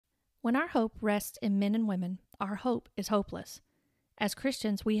When our hope rests in men and women, our hope is hopeless. As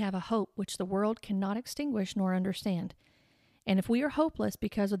Christians, we have a hope which the world cannot extinguish nor understand. And if we are hopeless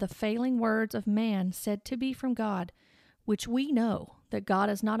because of the failing words of man said to be from God, which we know that God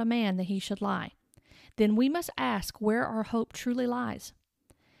is not a man that he should lie, then we must ask where our hope truly lies.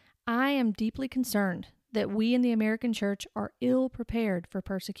 I am deeply concerned that we in the American church are ill prepared for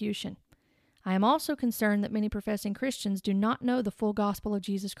persecution. I am also concerned that many professing Christians do not know the full gospel of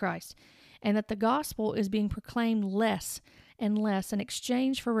Jesus Christ, and that the gospel is being proclaimed less and less in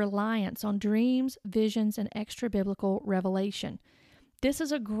exchange for reliance on dreams, visions, and extra-biblical revelation. This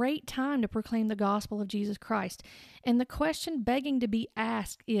is a great time to proclaim the gospel of Jesus Christ, and the question begging to be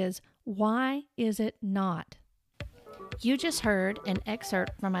asked is, why is it not? You just heard an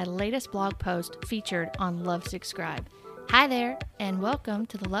excerpt from my latest blog post featured on Lovesick Scribe. Hi there, and welcome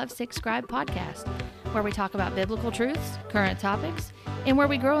to the Lovesick Scribe podcast, where we talk about biblical truths, current topics, and where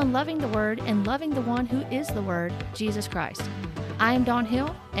we grow in loving the Word and loving the one who is the Word, Jesus Christ. I am Dawn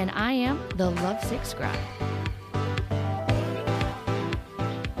Hill, and I am the Lovesick Scribe.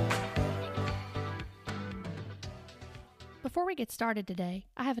 Before we get started today,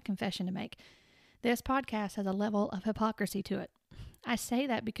 I have a confession to make. This podcast has a level of hypocrisy to it. I say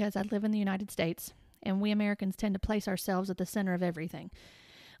that because I live in the United States, and we Americans tend to place ourselves at the center of everything.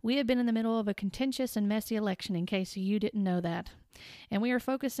 We have been in the middle of a contentious and messy election, in case you didn't know that, and we are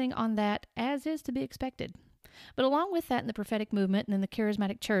focusing on that as is to be expected. But along with that, in the prophetic movement and in the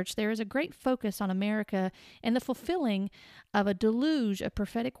charismatic church, there is a great focus on America and the fulfilling of a deluge of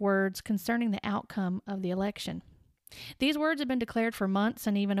prophetic words concerning the outcome of the election. These words have been declared for months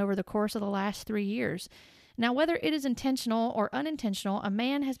and even over the course of the last 3 years. Now, whether it is intentional or unintentional, a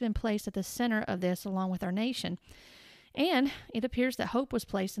man has been placed at the center of this along with our nation. And it appears that hope was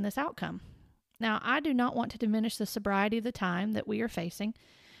placed in this outcome. Now, I do not want to diminish the sobriety of the time that we are facing,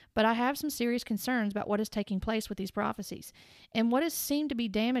 but I have some serious concerns about what is taking place with these prophecies and what has seemed to be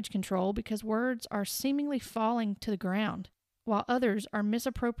damage control because words are seemingly falling to the ground, while others are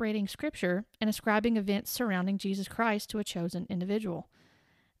misappropriating Scripture and ascribing events surrounding Jesus Christ to a chosen individual.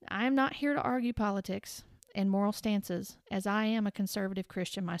 I am not here to argue politics and moral stances, as I am a conservative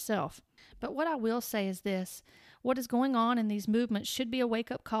Christian myself. But what I will say is this: what is going on in these movements should be a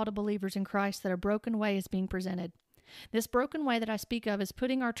wake-up call to believers in Christ that a broken way is being presented. This broken way that I speak of is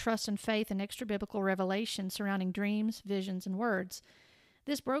putting our trust and faith in extra-biblical revelation surrounding dreams, visions, and words.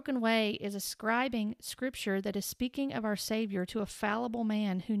 This broken way is ascribing Scripture that is speaking of our Savior to a fallible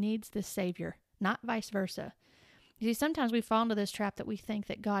man who needs this Savior, not vice versa. You see, sometimes we fall into this trap that we think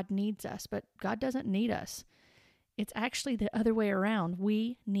that God needs us, but God doesn't need us. It's actually the other way around.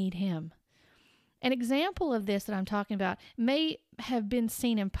 We need Him. An example of this that I'm talking about may have been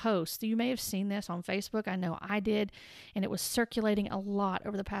seen in posts. You may have seen this on Facebook. I know I did, and it was circulating a lot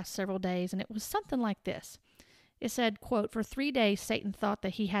over the past several days, and it was something like this. It said, quote, "For 3 days, Satan thought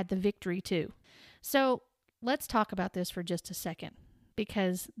that he had the victory too." So let's talk about this for just a second,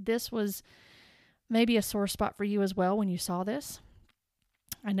 because this was maybe a sore spot for you as well when you saw this.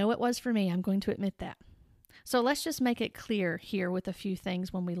 I know it was for me. I'm going to admit that. So let's just make it clear here with a few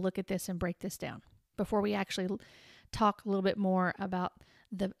things when we look at this and break this down before we actually talk a little bit more about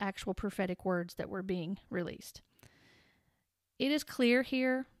the actual prophetic words that were being released. It is clear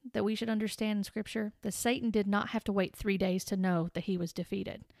here that we should understand in Scripture that Satan did not have to wait 3 days to know that he was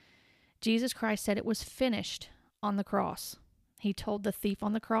defeated. Jesus Christ said it was finished on the cross. He told the thief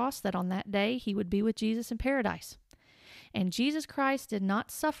on the cross that on that day he would be with Jesus in paradise. And Jesus Christ did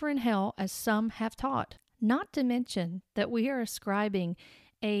not suffer in hell as some have taught. Not to mention that we are ascribing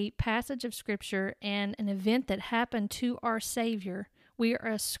a passage of Scripture and an event that happened to our Savior. We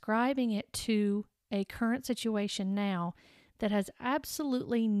are ascribing it to a current situation now that has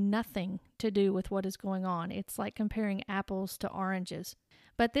absolutely nothing to do with what is going on. It's like comparing apples to oranges.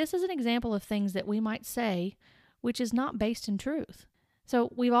 But this is an example of things that we might say which is not based in truth.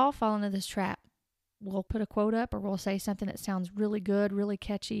 So we've all fallen into this trap. We'll put a quote up or we'll say something that sounds really good, really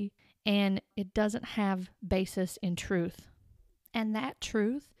catchy, and it doesn't have basis in truth. And that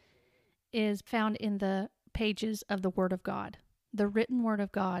truth is found in the pages of the Word of God. The written Word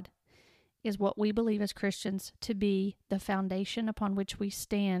of God is what we believe as Christians to be the foundation upon which we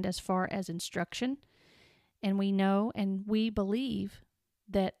stand as far as instruction. And we know and we believe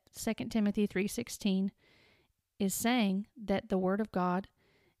that 2 Timothy 3:16 is saying that the Word of God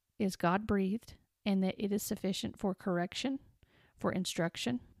is God-breathed and that it is sufficient for correction, for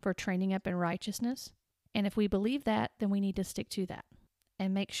instruction, for training up in righteousness. And if we believe that, then we need to stick to that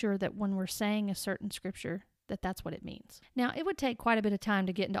and make sure that when we're saying a certain Scripture that that's what it means. Now, it would take quite a bit of time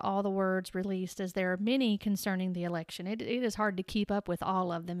to get into all the words released, as there are many concerning the election. It is hard to keep up with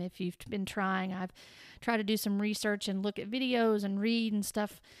all of them if you've been trying. I've tried to do some research and look at videos and read and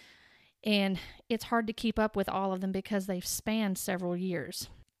stuff, and it's hard to keep up with all of them because they've spanned several years.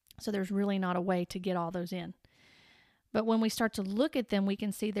 So there's really not a way to get all those in. But when we start to look at them, we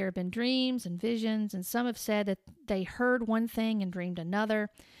can see there have been dreams and visions, and some have said that they heard one thing and dreamed another.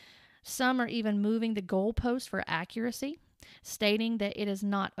 Some are even moving the goalpost for accuracy, stating that it is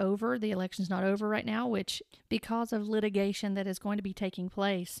not over, the election's not over right now, which, because of litigation that is going to be taking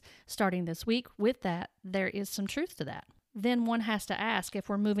place starting this week, with that, there is some truth to that. Then one has to ask, if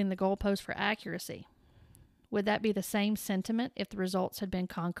we're moving the goalpost for accuracy, would that be the same sentiment if the results had been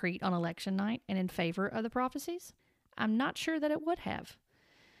concrete on election night and in favor of the prophecies? I'm not sure that it would have.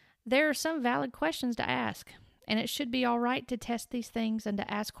 There are some valid questions to ask, and it should be all right to test these things and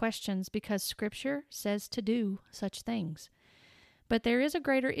to ask questions because Scripture says to do such things. But there is a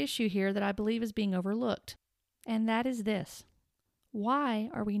greater issue here that I believe is being overlooked, and that is this. Why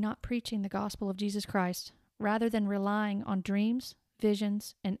are we not preaching the gospel of Jesus Christ rather than relying on dreams,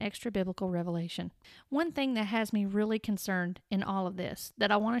 visions, and extra-biblical revelation? One thing that has me really concerned in all of this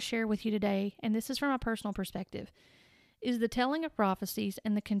that I want to share with you today, and this is from a personal perspective, is the telling of prophecies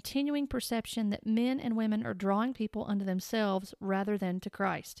and the continuing perception that men and women are drawing people unto themselves rather than to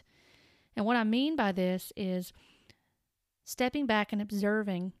Christ. And what I mean by this is stepping back and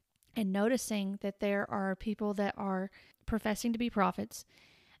observing and noticing that there are people that are professing to be prophets,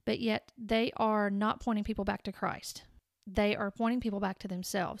 but yet they are not pointing people back to Christ. They are pointing people back to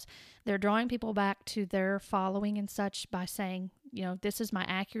themselves. They're drawing people back to their following and such by saying, this is my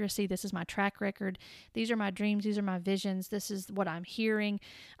accuracy, this is my track record, these are my dreams, these are my visions, this is what I'm hearing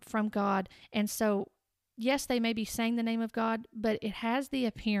from God. And so, yes, they may be saying the name of God, but it has the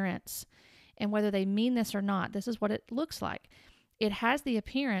appearance, and whether they mean this or not, this is what it looks like. It has the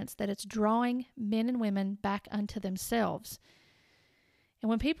appearance that it's drawing men and women back unto themselves. And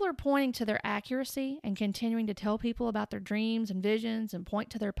when people are pointing to their accuracy and continuing to tell people about their dreams and visions and point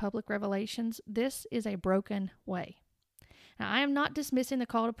to their public revelations, this is a broken way. Now, I am not dismissing the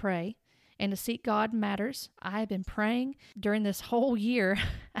call to pray and to seek God matters. I have been praying during this whole year.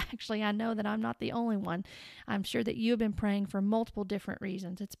 Actually, I know that I'm not the only one. I'm sure that you have been praying for multiple different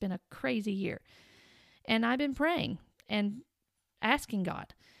reasons. It's been a crazy year. And I've been praying and asking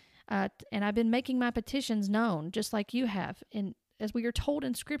God. And I've been making my petitions known, just like you have, as we are told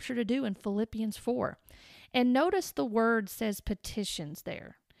in Scripture to do in Philippians 4. And notice the word says petitions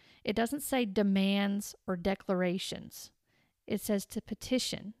there. It doesn't say demands or declarations. It says to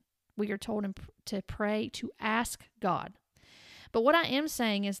petition. We are told to pray, to ask God. But what I am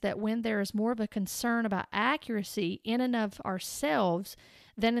saying is that when there is more of a concern about accuracy in and of ourselves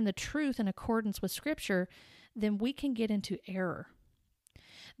than in the truth in accordance with Scripture, then we can get into error.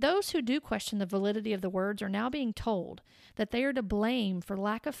 Those who do question the validity of the words are now being told that they are to blame for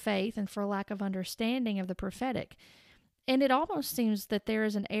lack of faith and for lack of understanding of the prophetic. And it almost seems that there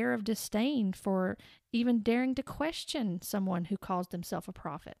is an air of disdain for even daring to question someone who calls themselves a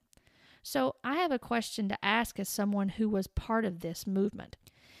prophet. So I have a question to ask as someone who was part of this movement.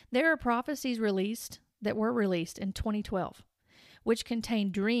 There are prophecies that were released in 2012, which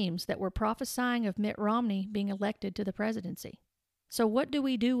contained dreams that were prophesying of Mitt Romney being elected to the presidency. So what do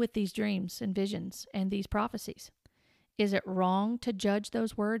we do with these dreams and visions and these prophecies? Is it wrong to judge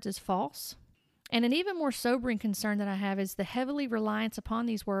those words as false? And an even more sobering concern that I have is the heavily reliance upon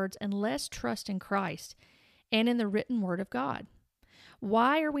these words and less trust in Christ and in the written word of God.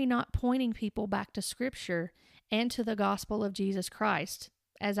 Why are we not pointing people back to Scripture and to the gospel of Jesus Christ,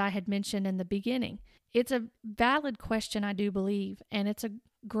 as I had mentioned in the beginning? It's a valid question, I do believe, and it's a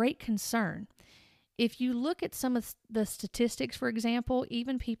great concern. If you look at some of the statistics, for example,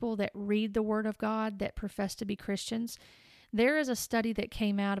 even people that read the Word of God that profess to be Christians, there is a study that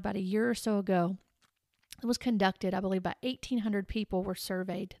came out about a year or so ago. It was conducted, I believe, by 1,800 people were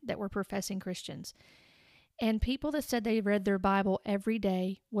surveyed that were professing Christians. And people that said they read their Bible every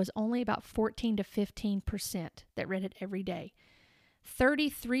day was only about 14 to 15% that read it every day.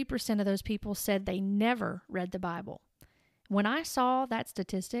 33% of those people said they never read the Bible. When I saw that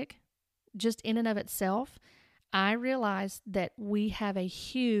statistic, just in and of itself, I realized that we have a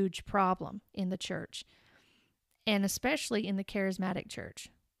huge problem in the church, and especially in the charismatic church.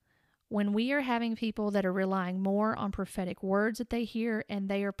 When we are having people that are relying more on prophetic words that they hear, and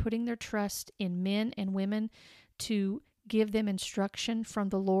they are putting their trust in men and women to give them instruction from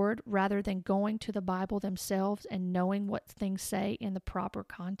the Lord rather than going to the Bible themselves and knowing what things say in the proper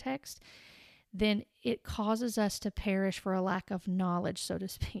context, then it causes us to perish for a lack of knowledge, so to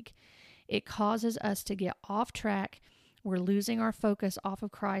speak. It causes us to get off track. We're losing our focus off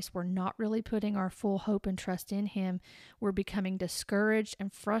of Christ. We're not really putting our full hope and trust in Him. We're becoming discouraged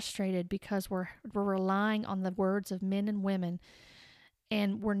and frustrated because we're relying on the words of men and women,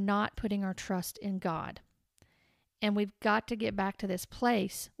 and we're not putting our trust in God. And we've got to get back to this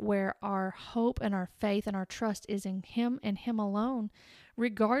place where our hope and our faith and our trust is in Him and Him alone,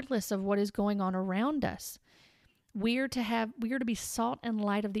 regardless of what is going on around us. We are to be salt and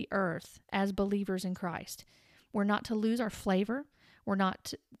light of the earth as believers in Christ. We're not to lose our flavor. We're not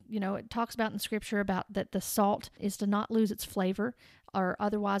to, it talks about in Scripture about that the salt is to not lose its flavor, or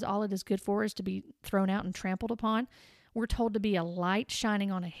otherwise all it is good for is to be thrown out and trampled upon. We're told to be a light shining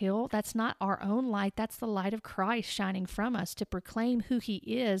on a hill. That's not our own light. That's the light of Christ shining from us to proclaim who He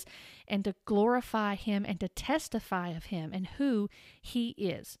is and to glorify Him and to testify of Him and who He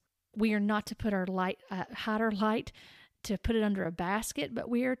is. We are not to put our light, hide our light, to put it under a basket, but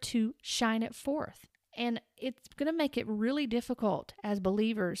we are to shine it forth. And it's going to make it really difficult as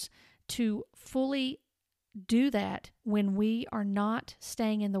believers to fully do that when we are not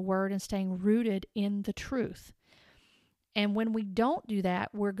staying in the Word and staying rooted in the truth. And when we don't do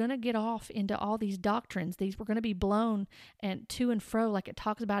that, we're going to get off into all these doctrines. We're going to be blown and to and fro, like it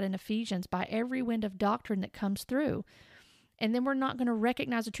talks about in Ephesians, by every wind of doctrine that comes through. And then we're not going to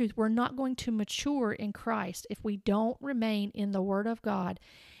recognize the truth. We're not going to mature in Christ if we don't remain in the Word of God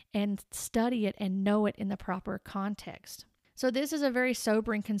and study it and know it in the proper context. So this is a very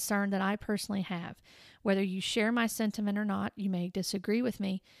sobering concern that I personally have. Whether you share my sentiment or not, you may disagree with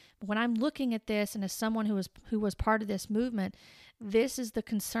me. But when I'm looking at this, and as someone who was part of this movement, this is the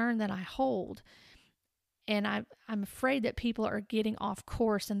concern that I hold. And I'm afraid that people are getting off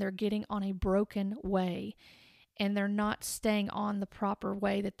course and they're getting on a broken way. And they're not staying on the proper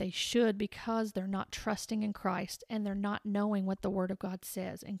way that they should because they're not trusting in Christ and they're not knowing what the Word of God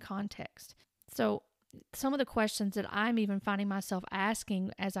says in context. So some of the questions that I'm even finding myself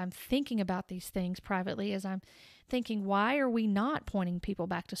asking as I'm thinking about these things privately, as I'm thinking, why are we not pointing people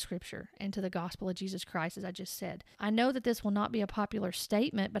back to Scripture and to the gospel of Jesus Christ, as I just said? I know that this will not be a popular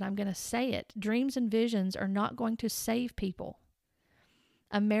statement, but I'm going to say it. Dreams and visions are not going to save people.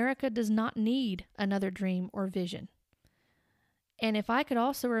 America does not need another dream or vision. And if I could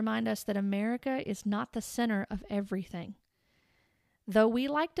also remind us that America is not the center of everything. Though we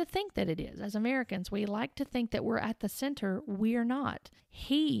like to think that it is. As Americans, we like to think that we're at the center. We are not.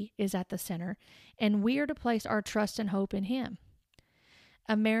 He is at the center, and we are to place our trust and hope in Him.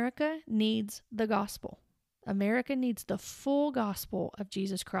 America needs the gospel. America needs the full gospel of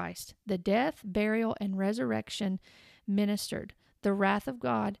Jesus Christ. The death, burial, and resurrection ministered. The wrath of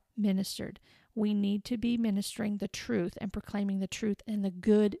God ministered. We need to be ministering the truth and proclaiming the truth and the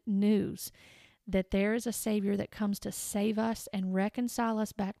good news that there is a Savior that comes to save us and reconcile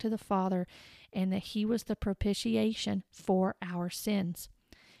us back to the Father, and that He was the propitiation for our sins.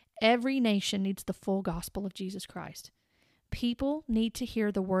 Every nation needs the full gospel of Jesus Christ. People need to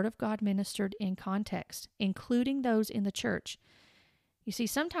hear the Word of God ministered in context, including those in the church. You see,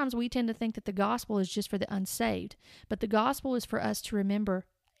 sometimes we tend to think that the gospel is just for the unsaved, but the gospel is for us to remember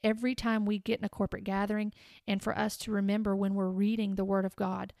every time we get in a corporate gathering, and for us to remember when we're reading the Word of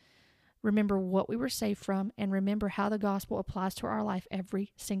God. Remember what we were saved from, and remember how the gospel applies to our life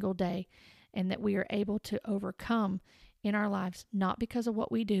every single day, and that we are able to overcome in our lives, not because of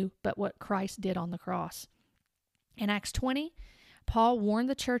what we do, but what Christ did on the cross. In Acts 20, Paul warned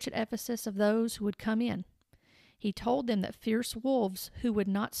the church at Ephesus of those who would come in. He told them that fierce wolves who would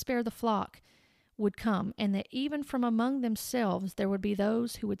not spare the flock would come, and that even from among themselves there would be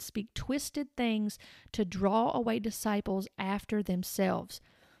those who would speak twisted things to draw away disciples after themselves.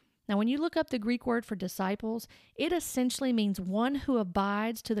 Now, when you look up the Greek word for disciples, it essentially means one who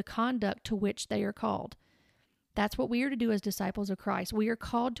abides to the conduct to which they are called. That's what we are to do as disciples of Christ. We are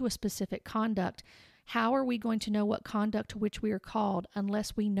called to a specific conduct. How are we going to know what conduct to which we are called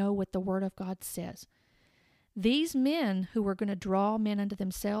unless we know what the Word of God says? These men who were going to draw men unto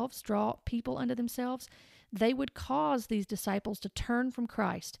themselves, draw people unto themselves, they would cause these disciples to turn from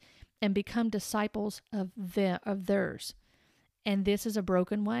Christ and become disciples of theirs. And this is a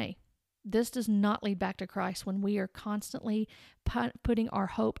broken way. This does not lead back to Christ when we are constantly putting our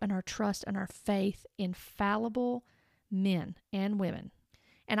hope and our trust and our faith in fallible men and women.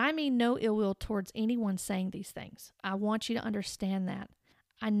 And I mean no ill will towards anyone saying these things. I want you to understand that.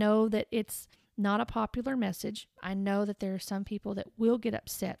 I know that it's not a popular message. I know that there are some people that will get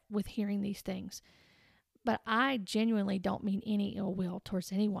upset with hearing these things. But I genuinely don't mean any ill will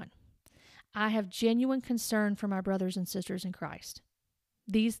towards anyone. I have genuine concern for my brothers and sisters in Christ.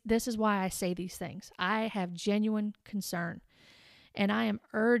 This is why I say these things. I have genuine concern. And I am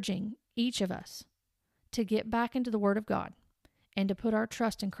urging each of us, to get back into the Word of God and to put our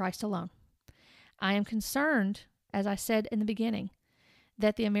trust in Christ alone. I am concerned, as I said in the beginning,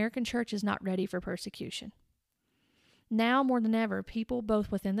 that the American church is not ready for persecution. Now more than ever, people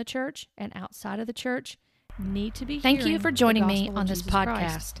both within the church and outside of the church need to be Thank you for joining me on this podcast.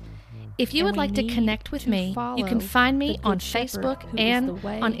 Christ. If you would like to connect with me, you can find me on Facebook and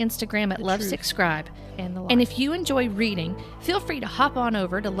on Instagram at Lovesickscribe. And if you enjoy reading, feel free to hop on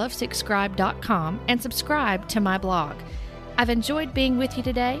over to lovesickscribe.com and subscribe to my blog. I've enjoyed being with you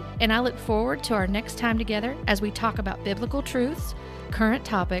today, and I look forward to our next time together as we talk about biblical truths, current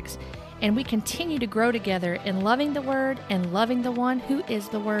topics, and we continue to grow together in loving the Word and loving the one who is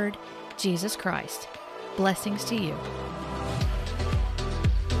the Word, Jesus Christ. Blessings to you.